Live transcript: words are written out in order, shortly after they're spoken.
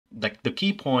like the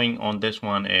key point on this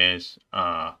one is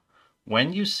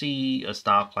when you see a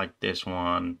stock like this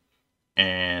one,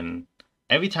 and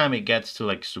every time it gets to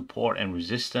like support and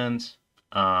resistance,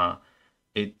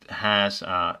 it has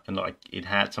like it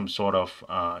had some sort of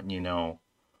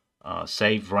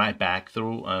save right back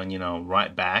through,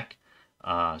 right back.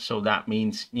 So that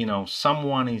means,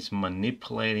 someone is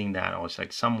manipulating that, or it's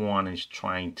like someone is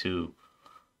trying to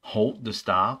hold the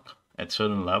stock at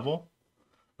certain level.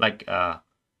 Like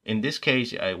in this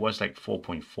case, it was like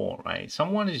 4.4, right?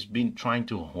 Someone has been trying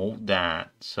to hold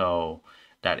that so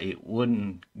that it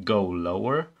wouldn't go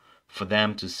lower for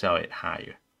them to sell it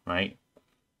higher, right?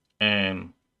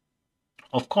 And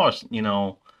of course, they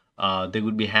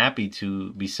would be happy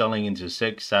to be selling into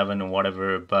 6, 7, or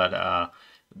whatever, but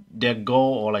their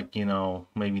goal, or like,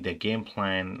 maybe their game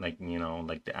plan, like,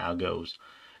 like the algos,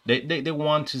 they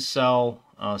want to sell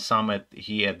some at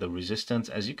here at the resistance.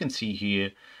 As you can see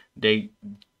here, they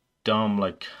dump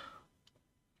like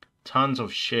tons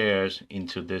of shares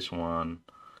into this one,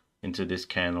 into this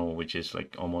candle, which is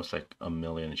like almost like a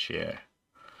million share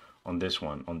on this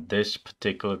one, on this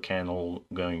particular candle,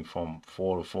 going from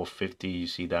 4 to 450. You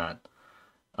see that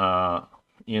uh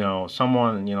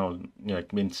someone, like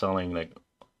been selling like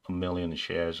a million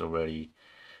shares already.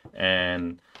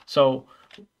 And so,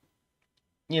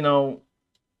 you know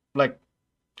like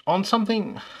on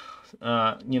something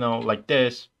like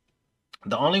this,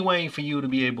 the only way for you to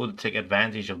be able to take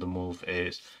advantage of the move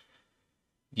is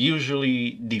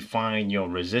usually define your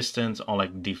resistance, or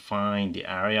like define the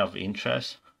area of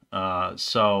interest,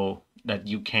 so that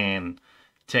you can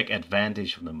take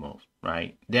advantage of the move,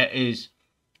 right? There is,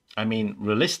 I mean,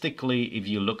 realistically, if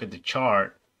you look at the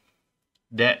chart,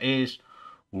 there is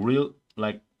real,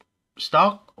 like,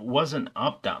 stock wasn't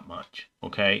up that much.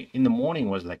 Okay, in the morning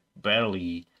was like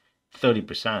barely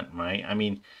 30%, right? I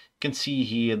mean, you can see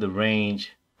here the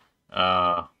range.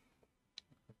 I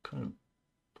couldn't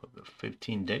put the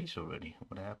 15 days already.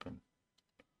 What happened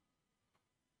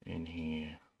in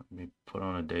here? Let me put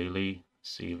on a daily,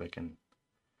 see if I can,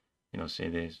 see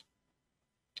this.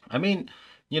 I mean,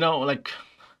 like,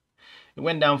 it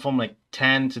went down from like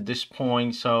 10 to this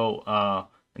point. So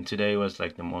and today was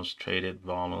like the most traded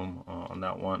volume on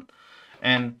that one.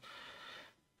 And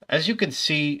as you can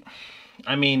see,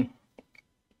 I mean,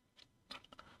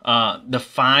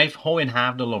 the whole and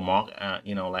half dollar mark,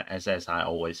 like as I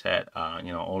always said,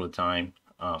 all the time,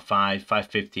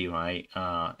 550, right?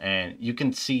 And you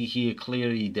can see here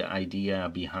clearly the idea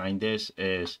behind this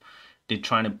is they're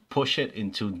trying to push it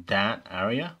into that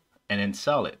area and then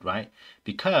sell it, right?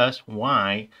 Because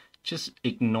why? Just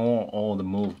ignore all the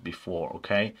move before,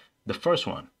 okay? The first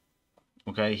one,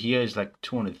 okay, here is like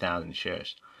 200,000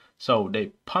 shares. So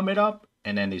they pump it up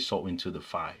and then they sold into the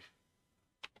 5.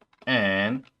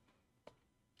 And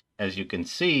as you can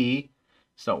see,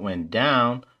 so it went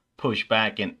down, push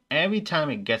back, and every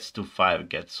time it gets to 5, it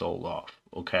gets sold off,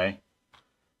 okay?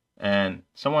 And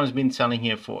someone's been selling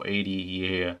here for 80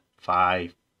 here,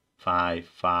 5, 5,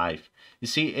 5. You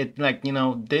see, it like,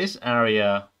 this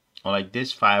area, or like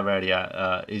this 5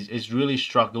 area, is really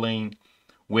struggling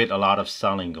with a lot of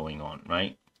selling going on,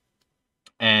 right?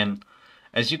 And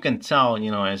as you can tell,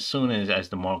 as soon as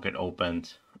the market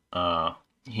opens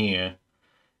here,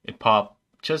 it popped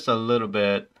just a little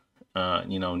bit,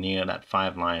 near that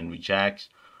 5 line, rejects,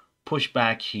 push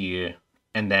back here,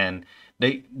 and then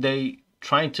they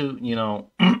try to,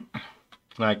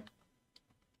 like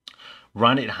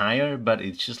run it higher, but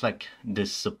it's just like the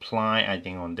supply, I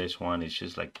think, on this one is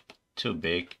just like too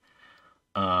big.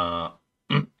 Not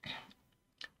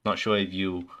sure if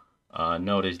you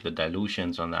notice the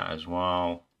dilutions on that as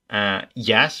well.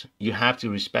 Yes, you have to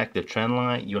respect the trend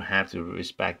line. You have to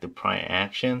respect the price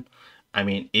action. I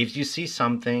mean, if you see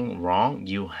something wrong,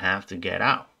 you have to get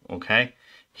out, okay?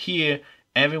 Here,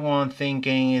 everyone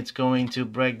thinking it's going to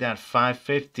break that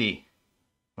 550,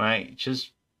 right?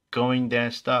 Just going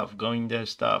their stuff, going their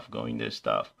stuff, going their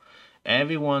stuff.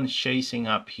 Everyone's chasing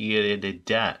up here, they're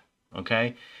dead,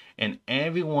 okay? And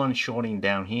everyone shorting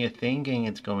down here thinking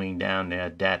it's going down, they're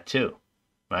dead too,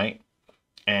 right?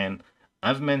 And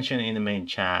I've mentioned in the main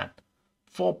chat,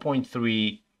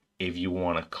 4.3, if you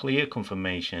want a clear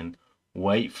confirmation,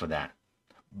 wait for that.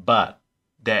 But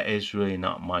there is really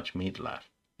not much meat left.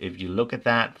 If you look at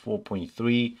that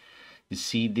 4.3, you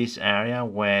see this area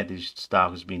where this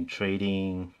stock has been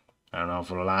trading, I don't know,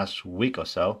 for the last week or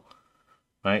so,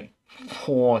 right?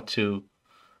 4 to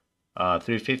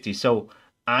 350. So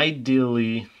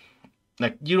ideally,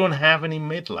 like, you don't have any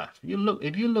mid left.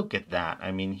 If you look at that,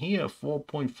 I mean, here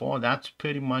 4.4, that's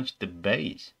pretty much the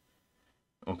base.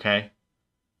 Okay,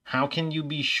 How can you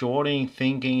be shorting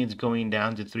thinking it's going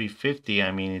down to 350?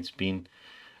 I mean, it's been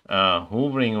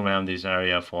hovering around this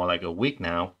area for like a week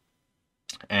now.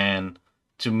 And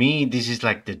to me, this is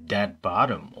like the dead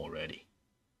bottom already.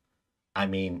 I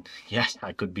mean, yes,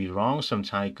 I could be wrong.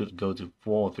 Sometimes it could go to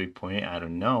 4, 3.8, I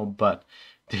don't know. But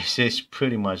this is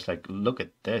pretty much like, look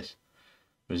at this.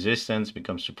 Resistance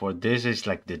becomes support. This is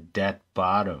like the dead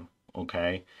bottom,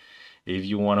 okay? If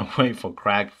you want to wait for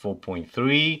crack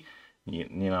 4.3, you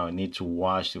know, need to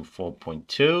watch to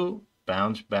 4.2,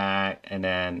 bounce back, and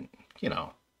then, you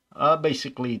know,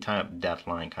 basically type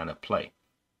deadline kind of play.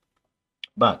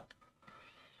 But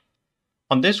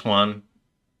on this one,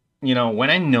 you know, when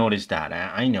I notice that,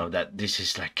 I know that this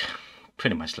is like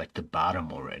pretty much like the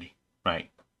bottom already, right?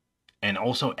 And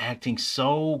also acting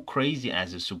so crazy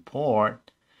as a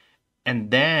support.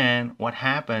 And then what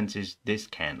happens is this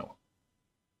candle.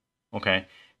 Okay.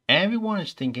 Everyone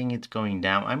is thinking it's going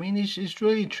down. I mean, it's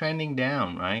really trending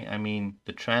down, right? I mean,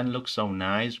 the trend looks so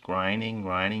nice,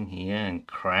 grinding here and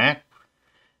crack.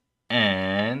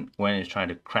 And when it's trying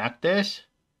to crack this,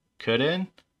 couldn't,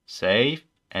 save,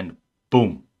 and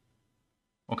boom.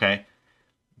 Okay.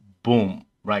 Boom.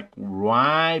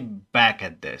 Right back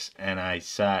at this. And I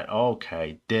said,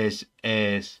 okay, this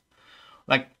is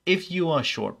like, if you are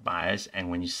short bias and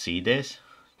when you see this,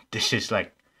 this is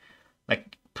like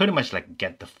pretty much like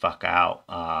get the fuck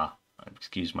out,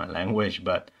 excuse my language,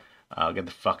 but get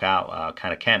the fuck out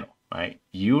kind of candle, right?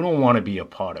 You don't want to be a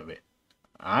part of it.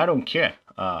 I don't care.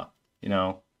 You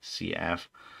know, CF.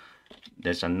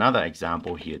 There's another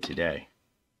example here today.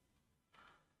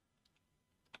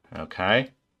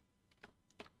 Okay.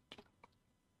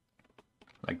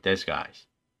 Like this, guys.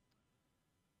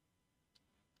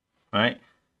 Right?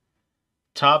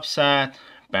 Top set,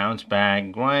 bounce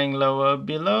back, grind lower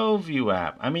below view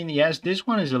app. I mean, yes, this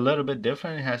one is a little bit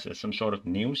different. It has some sort of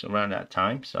news around that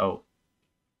time, so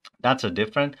that's a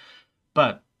different.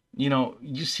 But you know,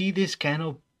 you see this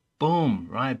candle, boom,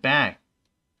 right back.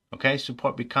 Okay,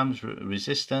 support becomes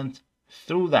resistant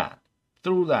through that,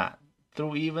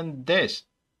 through even this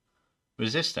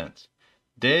resistance.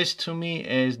 This to me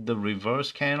is the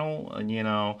reverse candle, and you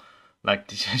know, like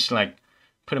this is like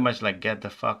pretty much like get the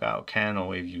fuck out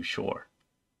candle if you short.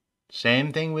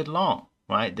 Same thing with long,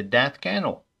 right? The death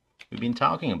candle we've been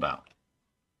talking about,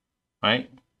 right?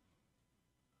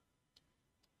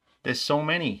 There's so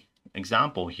many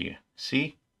examples here.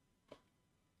 See?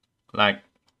 Like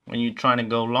when you're trying to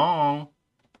go long,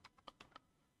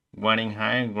 grinding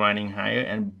higher,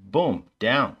 and boom,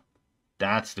 down.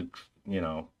 That's the, you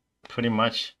know, pretty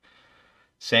much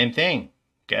same thing.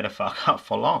 Get the fuck out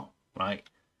for long, right?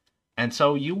 And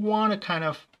so you want to kind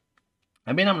of,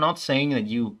 I mean, I'm not saying that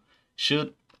you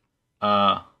should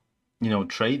you know,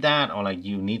 trade that or like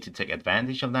you need to take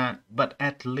advantage of that, but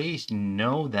at least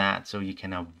know that so you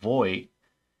can avoid,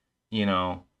 you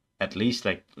know, at least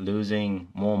like losing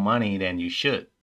more money than you should,